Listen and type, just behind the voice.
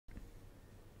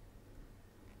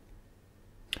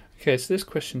Okay, so this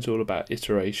question's all about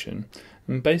iteration,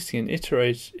 and basically an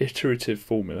iterative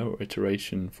formula or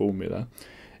iteration formula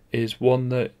is one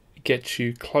that gets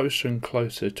you closer and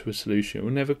closer to a solution. It will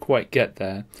never quite get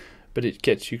there, but it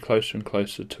gets you closer and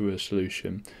closer to a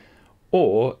solution,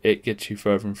 or it gets you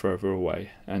further and further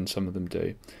away, and some of them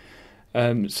do.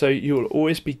 So you will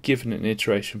always be given an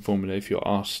iteration formula if you're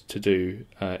asked to do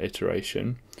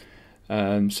iteration.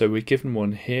 So we're given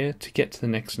one here. To get to the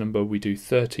next number, we do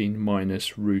 13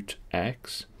 minus root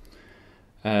x.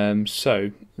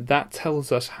 So that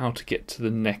tells us how to get to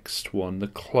the next one, the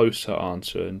closer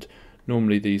answer, and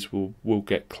normally these will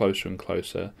get closer and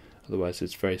closer, otherwise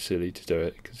it's very silly to do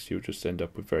it because you'll just end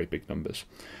up with very big numbers.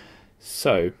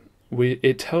 So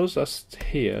it tells us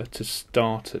here to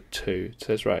start at 2. It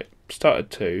says, right, start at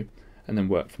 2 and then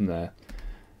work from there.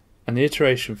 And the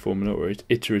iteration formula, or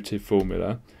iterative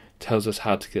formula, tells us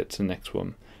how to get to the next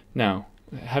one. Now,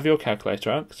 have your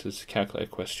calculator out, because it's a calculator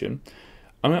question.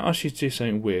 I'm going to ask you to do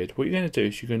something weird. What you're going to do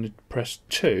is you're going to press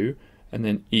 2 and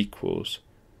then equals.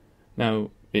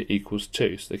 Now, it equals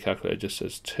 2, so the calculator just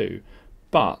says 2.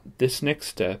 But this next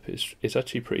step is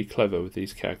actually pretty clever with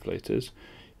these calculators.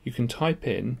 You can type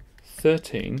in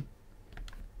 13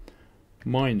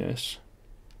 minus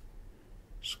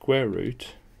square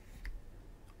root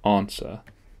answer.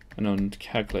 And on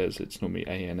calculators it's normally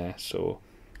ANS, or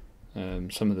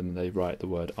some of them they write the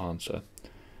word answer.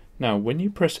 Now when you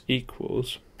press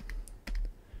equals,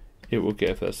 it will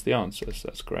give us the answer, so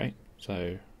that's great.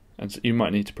 So you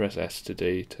might need to press S to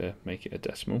D to make it a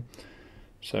decimal.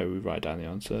 So we write down the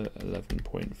answer,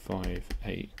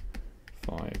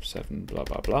 11.5857 blah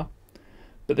blah blah.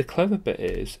 But the clever bit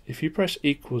is, if you press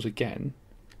equals again,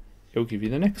 it will give you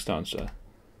the next answer.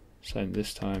 So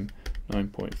this time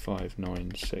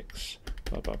 9.596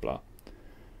 blah blah blah,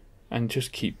 and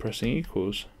just keep pressing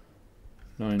equals.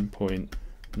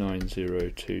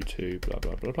 9.9022 blah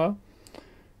blah blah blah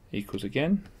equals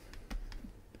again.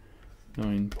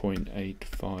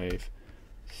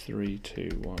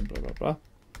 9.85321 blah blah blah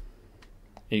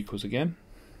equals again.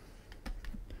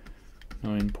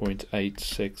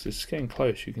 9.86, it's getting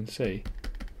close, you can see,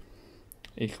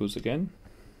 equals again.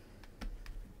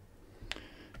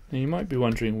 Now you might be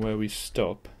wondering where we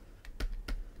stop.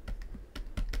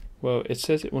 Well, it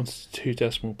says it wants 2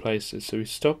 decimal places, so we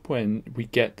stop when we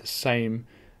get the same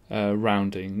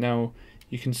rounding. Now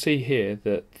you can see here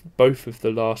that both of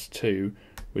the last 2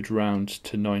 would round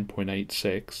to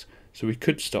 9.86, so we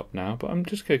could stop now, but I'm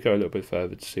just going to go a little bit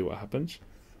further to see what happens.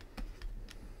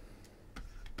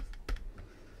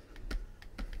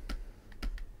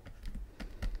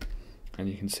 And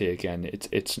you can see again,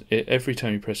 every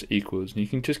time you press equals, and you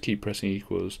can just keep pressing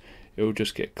equals, it will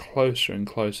just get closer and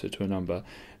closer to a number.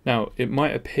 Now it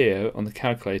might appear on the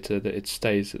calculator that it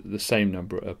stays at the same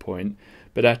number at a point,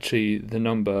 but actually the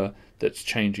number that's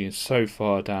changing is so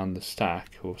far down the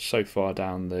stack, or so far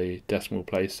down the decimal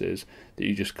places, that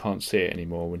you just can't see it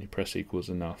anymore when you press equals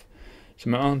enough. So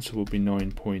my answer will be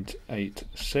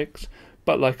 9.86,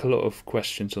 but like a lot of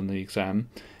questions on the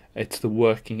exam, it's the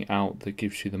working out that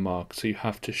gives you the mark. So you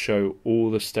have to show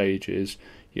all the stages,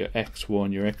 your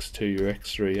x1, your x2, your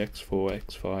x3, x4,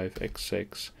 x5,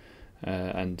 x6,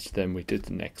 and then we did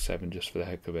the next 7 just for the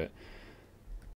heck of it.